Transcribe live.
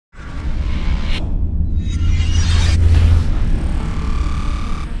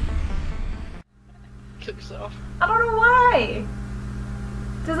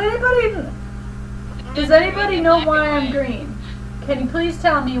anybody know why I'm green? Can you please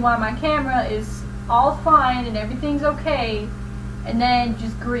tell me why my camera is all fine and everything's okay, and then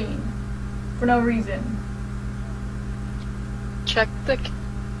just green for no reason? Check the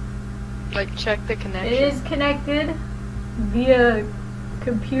connection. It is connected via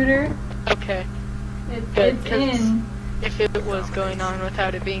computer. Okay. It's in. If it was going on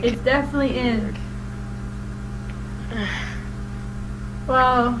without it being, it's definitely in.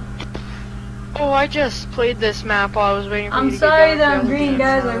 Well. Oh, I just played this map while I was waiting for you to I'm get sorry down that I'm to the green, other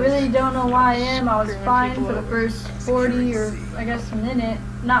guys. game. I really don't know why I am. I was fine for the first 40 or I guess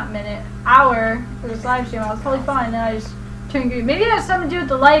hour for this live stream. I was totally fine. Then I just turned green. Maybe it has something to do with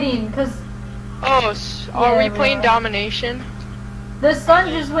the lighting, because. Oh, are we playing domination? The sun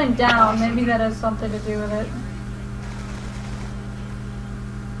just went down. Maybe that has something to do with it.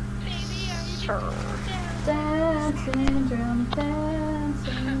 Sure. Dancing drum,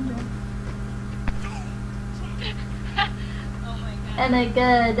 dancing drum. Oh my god. And like,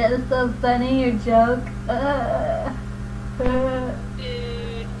 that was so funny, your joke.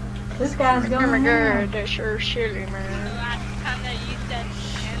 This guy's going. Oh my god, that's sure shitty, man. Last time that you said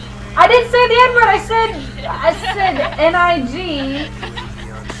N-word. I didn't say the N-word, I said N-I-G,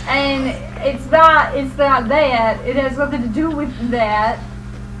 and it's not that. It has nothing to do with that.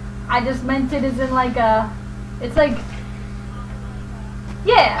 I just meant it as in like a, it's like,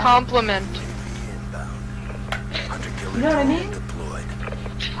 yeah. Compliment. You know what I mean?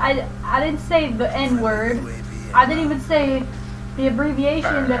 I didn't say the N-word. I didn't even say the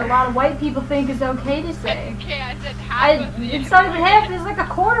abbreviation that a lot of white people think is okay to say. Okay, I said half of the It's not even half, it's like a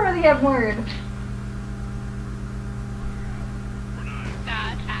quarter of the N-word.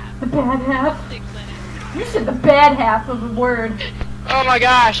 bad half. The bad half? 6 minutes. You said the bad half of the word. Oh my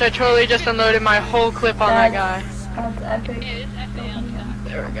gosh, I totally just unloaded my whole clip on that guy. That's epic. It is FAL.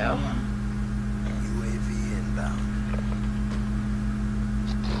 There we go. UAV inbound.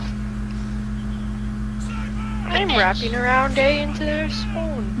 I'm wrapping around A into their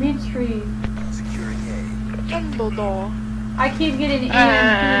spawn. Me tree. Securing A. Dumbledore. I keep getting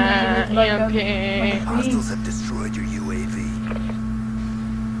EMP. EMP. Hostiles have destroyed your UAV.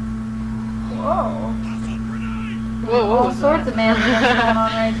 Whoa. Whoa, what All was sorts that? of man going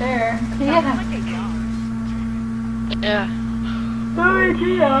on right there. Yeah. Yeah. Oh,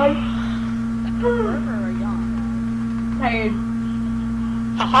 God. Tired.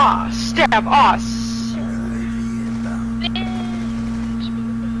 Haha, stab us. UAV inbound.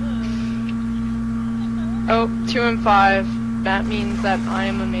 Oh, 2 and 5. That means that I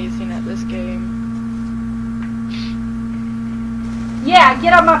am amazing at this game. Yeah,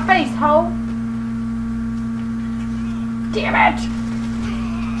 get out my face, ho! Damn it!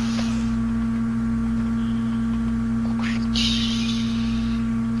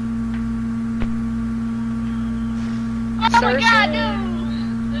 Oh my god, no!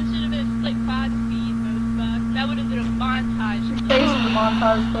 There should have been like 5 speed most bugs. That would have been a montage. Face the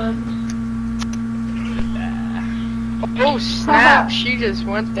montage clip. Oh snap, she just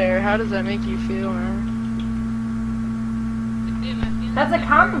went there. How does that make you feel, man? That's a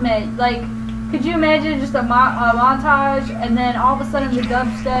compliment. Like, could you imagine just a montage and then all of a sudden the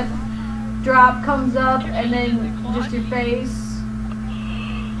dubstep drop comes up and then just your face?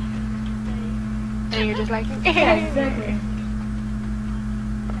 And you're just like, Yeah, exactly.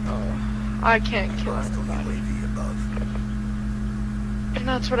 oh, I can't kill Hostile anybody. UAV above. And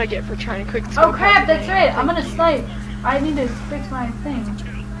that's what I get for trying to quick Oh scope crap, out the that's game. right. I'm gonna snipe. I need to fix my thing.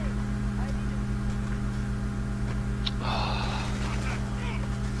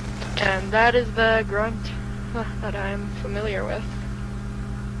 And that is the grunt that I'm familiar with.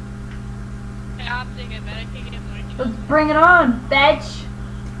 I'm thinking that I can't get more. Let's bring it on, bitch!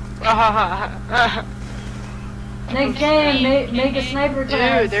 Next game, make a sniper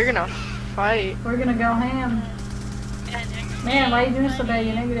class. Dude, they're gonna fight. We're gonna go ham. Man, why are you doing so bad?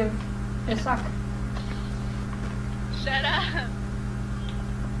 You're negative. You suck. Shut up.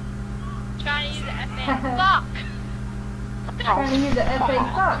 Trying to use the FA. Fuck! Trying to use the FA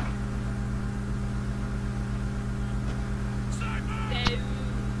fuck.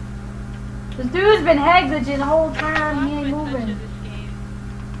 This dude's been hag glitching the whole time. He ain't moving.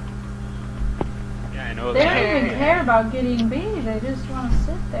 Yeah, I know They that. don't even care about getting B. They just want to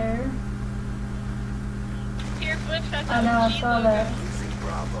sit there. Here, Flip, that's I know, I saw that. Losing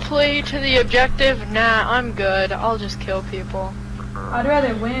Bravo. Play to the objective? Nah, I'm good. I'll just kill people. I'd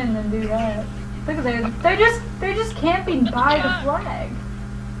rather win than do that. Look at they're just camping by the flag.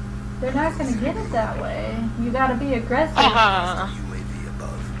 They're not gonna get it that way. You gotta be aggressive. Haha. UAV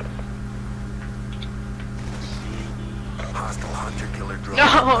above. Hostile hunter-killer drone.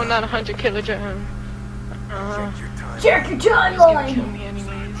 No, not a hunter-killer drone. Check your time. Check your He's gonna kill timeline. me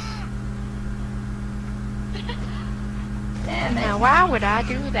anyways. Damn Now, it. why would I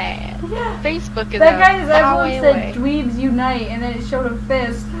do that? Yeah. Facebook is That a guy's far everyone way said away. Dweebs Unite, and then it showed a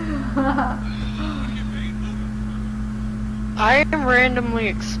fist. I am randomly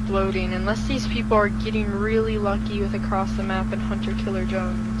exploding unless these people are getting really lucky with across the map and hunter-killer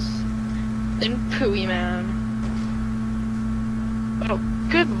drones. Then pooey man. Oh,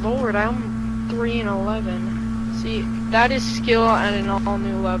 good lord, I'm 3 and 11. See, that is skill at an all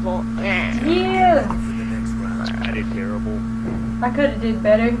new level. Yeah. For the next round. I did terrible. I could have did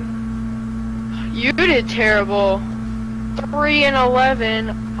better. You did terrible. 3 and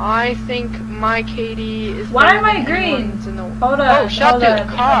 11. I think my KD is. Why better am I than green? anyone's in the... Hold on. Oh, shut hold the on.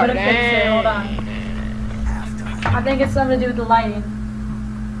 car. I'm gonna fix it. Hold on. Halftime. I think it's something to do with the lighting.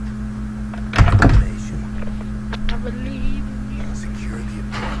 Elimination. I believe. Secure the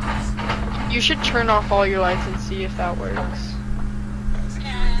objectives. You should turn off all your lights and see if that works.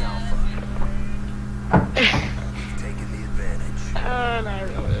 Securing Alpha. We've taken the advantage. Not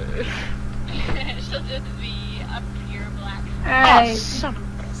really. She'll just be a pure black. Alright. Son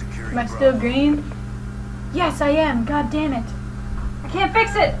of Securing Am I still Bravo. green? Yes, I am. God damn it. I can't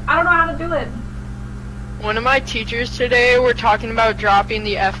fix it. I don't know how to do it. One of my teachers today were talking about dropping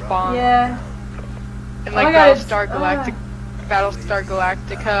the F-bomb Yeah. in Oh like my God, Battlestar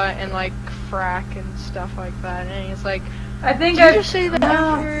Galactica and like frack and stuff like that. And he's like, I think "Did you I just say the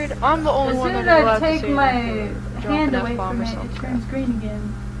no. F-word? I'm the only As one soon that's as allowed I to take say my the F-word. Drop hand an away F-bomb from or it, it something." turns green again.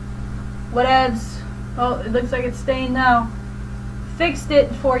 What adds? Oh, it looks like it's staying now. Fixed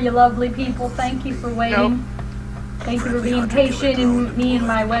it for you lovely people. Thank you for waiting. Nope. Thank you for being patient in me and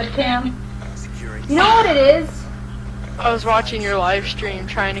my webcam. Securing You know what it is? I was watching your live stream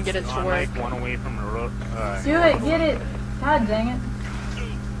trying to get it to I'm work. like one away from the road. Do it, get it. God dang it.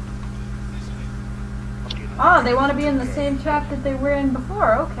 Oh, they want to be in the same trap that they were in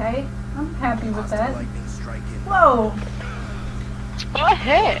before. Okay. I'm happy with hostile that. lightning strike in. Whoa. Oh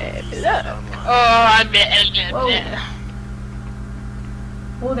hey, look. Oh, I bet. Whoa.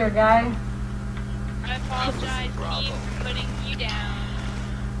 Whoa there, guy. I apologize, team, for putting you down.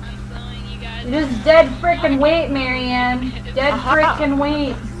 I'm slowing you guys. You just dead frickin' wait, Marianne. Dead Uh-huh. frickin'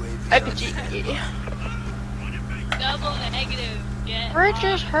 wait. RPG. Double negative. Get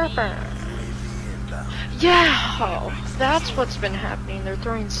Bridges off Herbert. UAV inbound. Yeah, oh, that's what's been happening. They're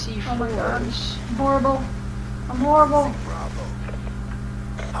throwing C4s. Oh my God. I'm horrible. I'm horrible. Bravo.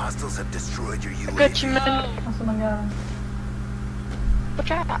 Hostiles have destroyed your UAV. Got you, man. Oh my God.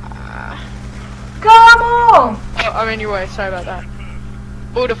 Oh, Come on! I'm in your way. Sorry about that.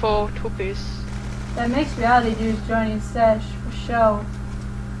 Beautiful two-piece. That mixed reality dude's joining Sesh for show.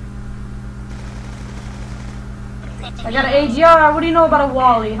 I got an AGR. What do you know about a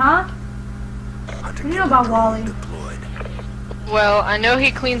Wally, huh? What do you know about Wally? Deployed. Well, I know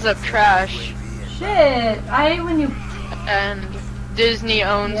he cleans up trash, Shit. I hate when you. and Disney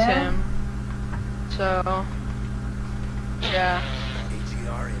owns Yeah? him. So, yeah,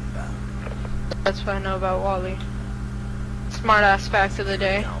 AGR inbound. that's what I know about Wally. Smart ass fact of the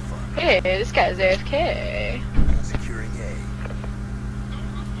day. Alpha. Hey, this guy's AFK. Securing A.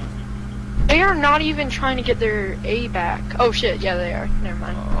 They are not even trying to get their A back. Oh shit, yeah they are. Never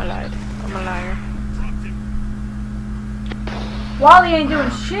mind. I lied. I'm a liar. Wally ain't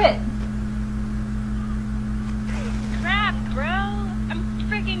doing shit. Crap, bro. I'm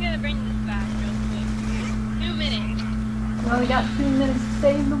freaking gonna bring this back real quick. 2 minutes. We only got 2 minutes to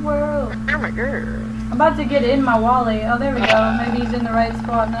save the world. Oh my god. I'm about to get in my Wally. Oh, there we go. Maybe he's in the right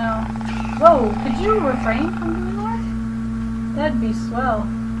spot now. Whoa, could you refrain from doing that? That'd be swell.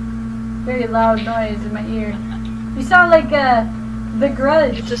 Very loud noise in my ear. You sound like The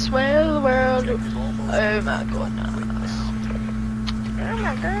Grudge. It's a swell world. Objective almost. Oh my goodness. Oh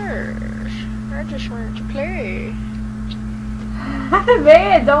my gosh. I just wanted to play.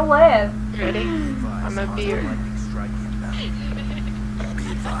 Man, don't laugh. Ready? I'm a beer. Lightning strike inbound. Be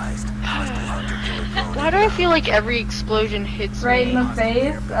advised. Hostile hunter-killer drone Why do I feel like every explosion hits Right in me? the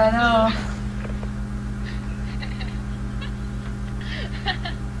face. I know.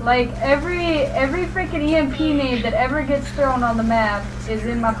 Like every freaking EMP nade that ever gets thrown on the map is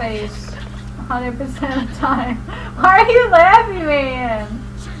in my face 100% of the time. Why are you laughing, man?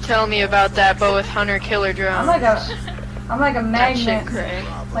 Tell me about that, but with hunter-killer drones. I'm like a That shit magnet. cray.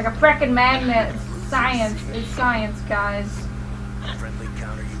 Like a freaking magnet. It's science. It's science, guys. Friendly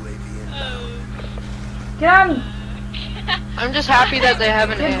counter UAV inbound. Oh. Get on. I'm just happy that they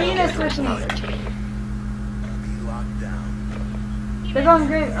haven't Get animated Venus with on me. their team. Be locked down. They're going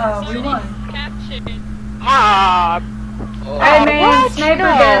great. Oh, we won. Captured. Ah, Alright, man, what? sniper No.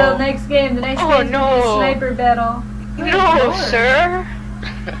 battle, next game. The next Oh, game's gonna be no. sniper battle. No, sir.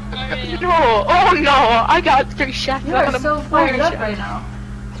 No. Oh no, I got 3 shots. You are so fired up right now.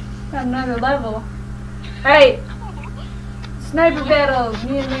 Got another level. Alright. Sniper battle.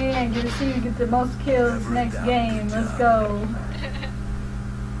 Me and man gonna see who gets the most kills next game. Let's go.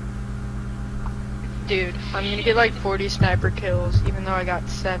 Dude, I'm gonna get like 40 sniper kills, even though I got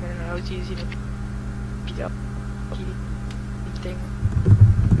 7 and I was using a thing.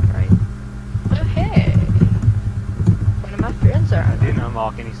 Right. Oh hey. One of my friends are. I didn't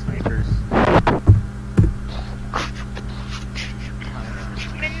unlock any snipers.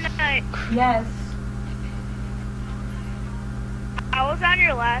 MiDNiTE. Yes. I was on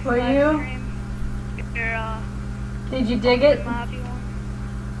your last Were live you? stream. Your Did you dig it? lobby one.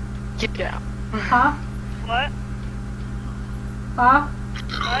 Get out. Huh? What? Huh?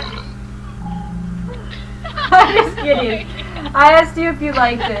 What? I'm just kidding. I asked you if you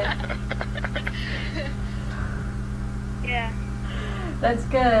liked it. Yeah. That's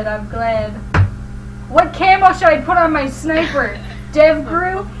good, I'm glad. What camo should I put on my sniper? Dev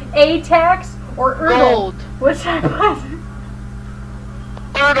Brew, ATAX, or Erdl? Gold. What should I put?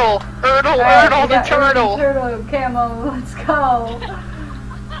 Erdl, Alright, we the got turtle. Turtle camo, let's go.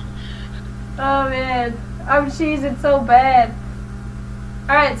 Oh man, I'm cheesing so bad.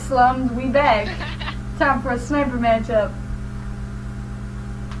 Alright, slums, we back. Time for a sniper matchup.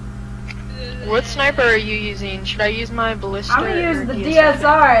 What sniper are you using? Should I use my ballista? I'm gonna use or the DSR?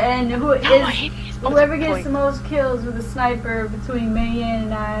 DSR, and whoever gets point. the most kills with a sniper between MiDNiTE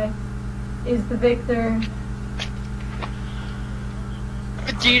and I is the victor.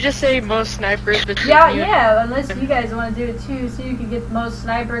 Do you just say most snipers between Yeah, you? yeah, unless you guys want to do it too, so you can get the most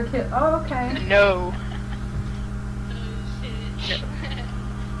sniper kill. Oh, okay. No.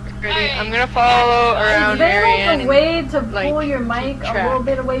 Ready? Alright. I'm gonna follow Is around there Ariane. like a way to like, pull your mic keep a track. little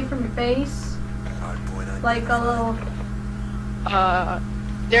bit away from your face? Like a little...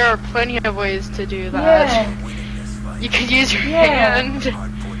 There are plenty of ways to do that. Yeah. You could use your Yeah. hand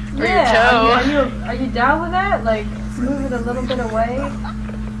or Yeah, your toe. are you down with that? Like, move it a little bit away?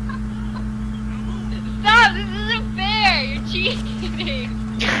 Stop! This isn't fair! You're cheating!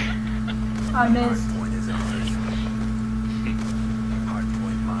 I missed.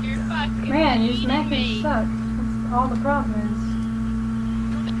 You're fucking Man, your cheating smackers me. suck. That's all the problem is.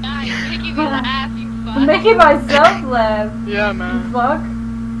 Nah, you're making me laugh, you fuck. I'm making myself laugh. Yeah, You man. fuck.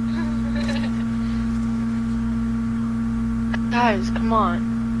 Guys, come on.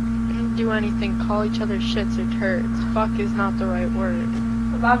 Don't do anything. Call each other shits or turds. Fuck is not the right word.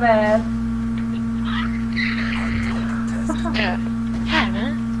 My bad. Yeah. Yeah,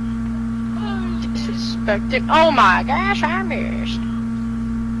 man. Disrespected. Oh my gosh, I missed.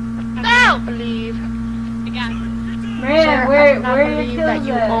 I can't believe. I got this. Man, Sir, I where cannot are your believe kills that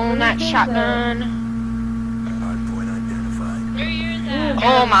you at? own Where that your kills at? shotgun. Where yours at?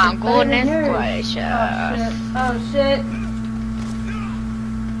 Oh my It's better than goodness yours. gracious. Oh shit.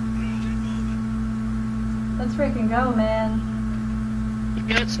 Let's freaking go, man.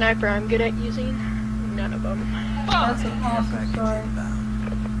 You know what sniper I'm good at using? None of them. That's an awesome story.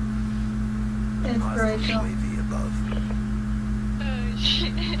 Inspirational. Oh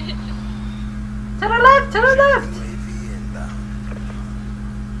shit. To the left! To the left!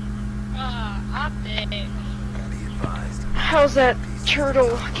 I'm dead. How's that turtle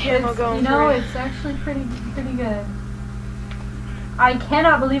camo It's, going you know, for you? it's actually pretty good. I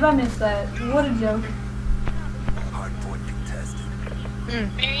cannot believe I missed that. What a joke.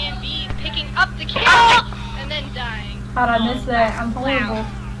 Marianne B picking up the kill and then dying. How'd I miss that? I'm horrible.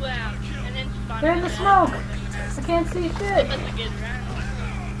 Wow. And then spawning. They're in the smoke. I can't see shit. That's a good round.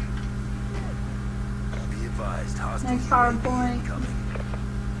 Next hard point.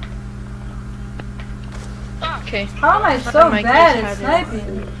 Okay. How am I so My bad kids at had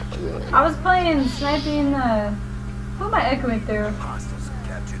sniping? I was playing sniping, who am I echoing through?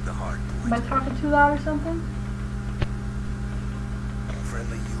 Am I talking too loud or something?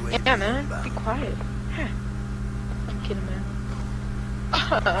 Yeah, man. Be quiet. Huh. I'm kidding, man.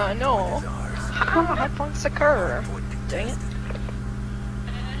 No. Hard points occur. Dang it.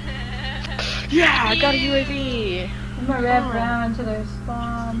 Yeah, I got a UAV. I'm gonna wrap around to their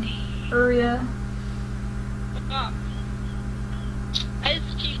spawn area. Oh. I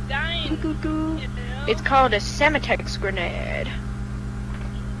just keep dying. Goo goo. You know? It's called a Semitex grenade.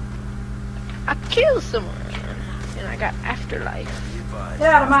 I killed someone, and I got afterlife. Get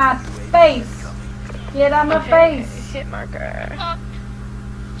out of my face! Get out of my Okay, face! hit marker. Oh,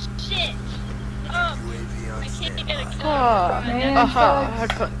 shit. Oh, I can't get a kill. Oh, Man, aha, sucks.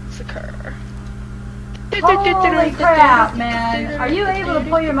 hard points occur. Holy crap, man. Are you able to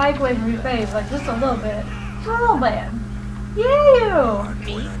pull your mic away from your face? Like, just a little bit. Just a little bit. Yeah,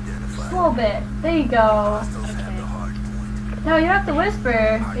 Me? just a little bit. There you go. No, you don't have to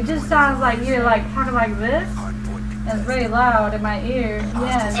whisper. It just sounds like you're, like, talking like this. And it's very loud in my ear.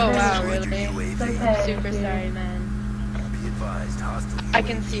 Yeah, it's Oh very wow, really? It's okay. Super dude. sorry, man. I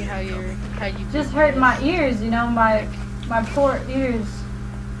can see how you Just hurt my ears, you know, my poor ears.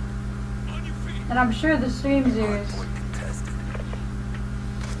 And I'm sure the stream's ears.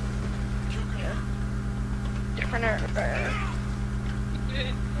 different.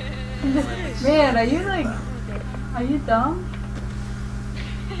 Man, are you like, are you dumb?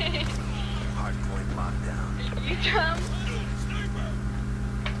 You dumb?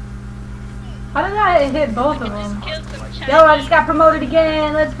 How did I hit both of them? Kill some Chinese. Yo, I just got promoted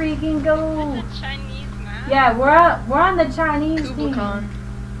again. Let's freaking go. The Chinese map. Yeah, we're on the Chinese team. Kublai.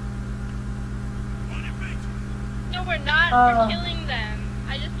 No, we're not. Oh. We're killing them.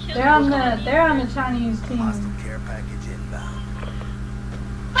 I just killed They're on the Chinese team. Hostile care package inbound.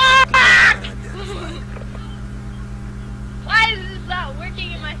 Why is this not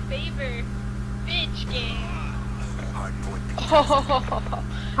working in my favor? Bitch game. Oh,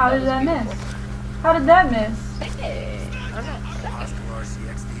 How did that miss? How did that miss? hey, I'm not second. Hostile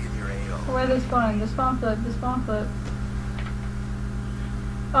RCXD in your AO. Where are they spawning? The spawn flip, the spawn flip.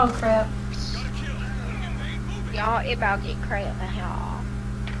 Oh crap. Y'all about to get crap, y'all.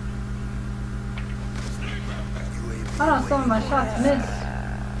 I don't know, some of my shots missed.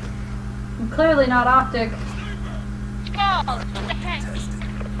 I'm clearly not optic. Oh, what the heck?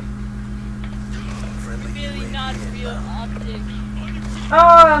 Really not real optic. Oh,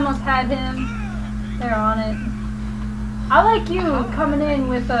 I almost had him. They're on it. I like you coming in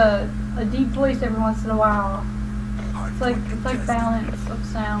with a deep voice every once in a while. It's like balance of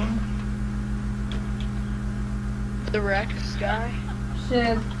sound. The Rex guy.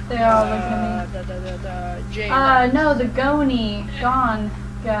 Shit, they're all looking at me. Jay. No, the Goni, Gone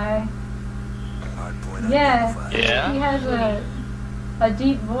guy. Yeah, Yeah? he has a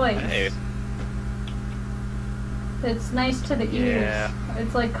deep voice. Hey, It's nice to the ears. Yeah.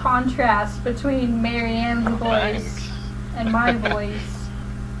 It's like contrast between Marianne's voice thanks. and my voice.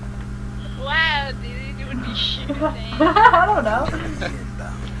 Wow, dude, it would be shit. I don't know.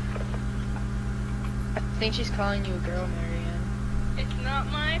 I think she's calling you a girl, Marianne. It's not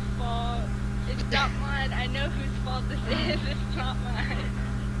my fault. It's not mine. I know whose fault this is. It's not mine.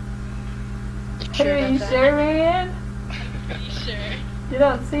 Sure Are you about that? sure, Marianne? I'm pretty sure. You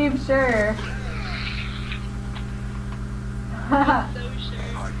don't seem sure. I'm so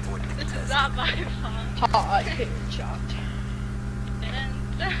sure. This is not my fault. Hot headshot.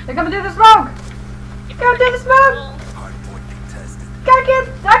 They're coming through the smoke! Come through the smoke!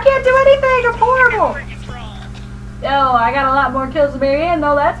 I can't do anything! I'm horrible! Yo, I got a lot more kills than Marianne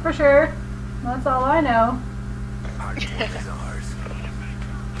though, that's for sure. That's all I know.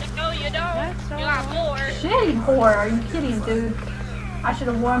 No, you don't. That's You got more. Shitty whore, are you kidding, dude? I should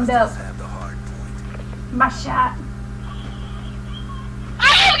have warmed up my shot.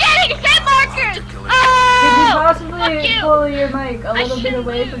 I am getting hit markers! Could you Oh! possibly Fuck you! pull your mic a little bit shouldn't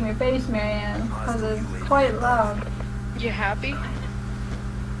away have. from your face, Marianne? Because it's quite loud. You happy?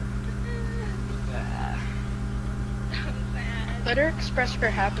 Let her express her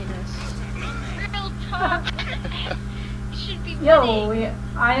happiness. Real talk. You should be Yo, winning.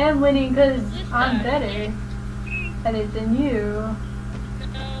 I am winning because This I'm time. better at it than you.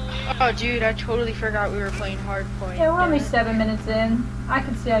 No. Oh, dude, I totally forgot we were playing hardpoint. Yeah, we're only Damn it. 7 minutes in. I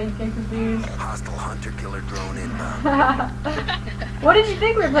can see how you get confused. Hostile hunter-killer drone inbound. What did you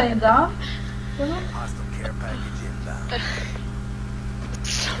think we were playing, Dom? Hostile care package inbound.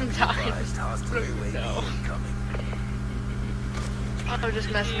 Sometimes. Advised hostile UAV No. incoming. I'm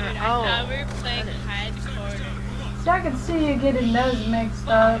just messing Dude, around. I Oh. thought we were playing hardcore. So I can see you getting those mixed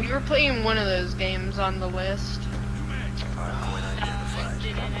up. We were playing one of those games on the list. Hardpoint I identified.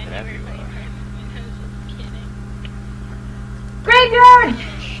 didn't. I knew we were playing hardcore. I was just kidding. Graveyard!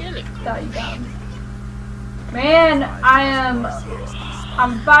 Shit. Thought you got me. Man, I'm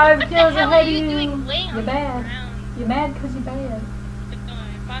 5 kills What the hell ahead are of you you. doing laying on You're the bad. ground? You're mad because you're bad. No, I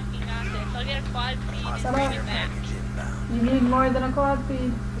fucking got this. I'll get a quad feed and Hostile bring care it back. package inbound. You need more than a quad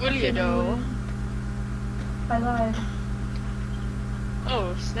feed. What do you know? I lied.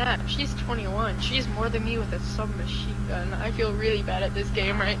 Oh, snap. She's 21. She's more than me with a submachine gun. I feel really bad at this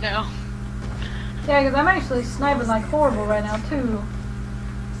game right now. Yeah, because I'm actually sniping like horrible right now, too.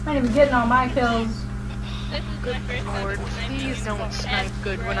 I ain't even getting all my kills. This is Good my first time lord, sniping. please don't snipe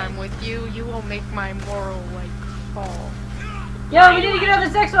good when I'm with you. You will make my moral, like, fall. Yo, we need to get on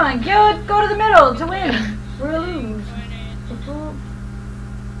this next one. Go to the middle to win. We're gonna lose.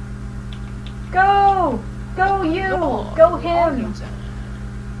 Go! Go you! Go him! Be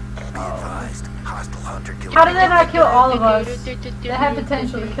advised. Hostile hunter killer. How did that not kill all of us? They had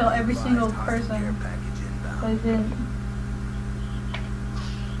potential to kill every single person. But it didn't.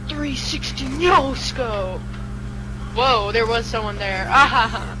 360 no scope! Whoa, there was someone there.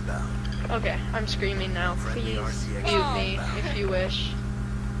 Ah. Okay, I'm screaming now. Please mute me if you wish.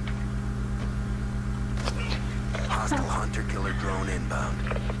 Hostile hunter killer drone inbound.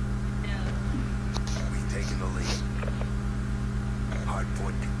 We've taken the lead.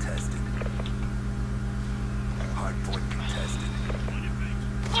 Hardpoint contested. Hardpoint contested.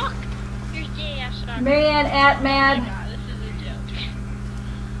 Fuck! You're gay ass dog. Marianne at mad. God, this is a joke.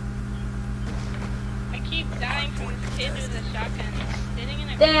 I keep dying from this kid with a shotgun. He's sitting in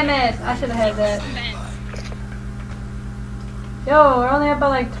a Damn it! I should have had that. fence. Yo, we're only up by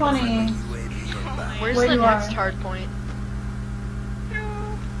like 20. UAV inbound. Where's Where the you next are. hard point?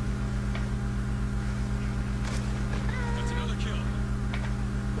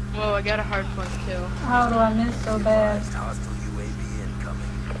 Whoa, I got a hard point too. How do I miss so bad? Hostile UAV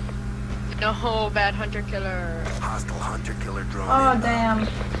incoming. No, bad hunter killer. Hostile hunter killer drone Oh inbound. damn.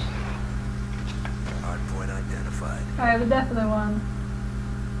 Hardpoint identified. Alright, we definitely won.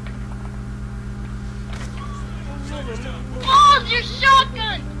 Oh, your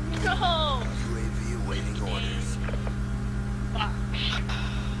shotgun! No! UAV awaiting orders. Fuck.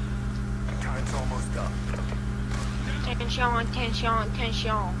 Time's almost up. Tension.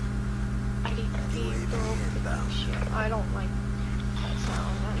 UAV inbound. I don't like that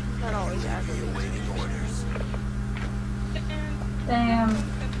sound. That always UAV aggravates me. awaiting orders. Damn.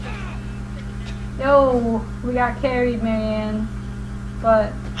 Yo, we got carried, Marianne.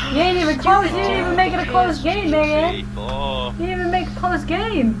 But you ain't even close. You didn't even make it a close game, Marianne. You didn't even make a close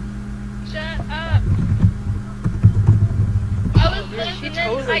game. Shut up. I was listening,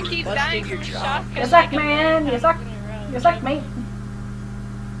 totally I keep dying busted your from job. shotgun. You suck, man. You suck. You suck, mate.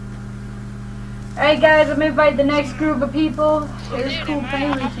 Alright, guys, I'm gonna invite the next group of people. It was cool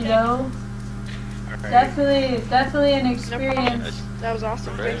playing with you, though. Definitely an experience. That was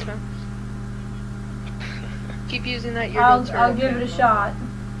awesome. Thanks, man. Keep using that I'll give it a shot.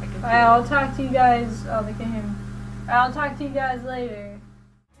 Alright, I'll talk to you guys. Oh, they can hear me. Alright, I'll talk to you guys later.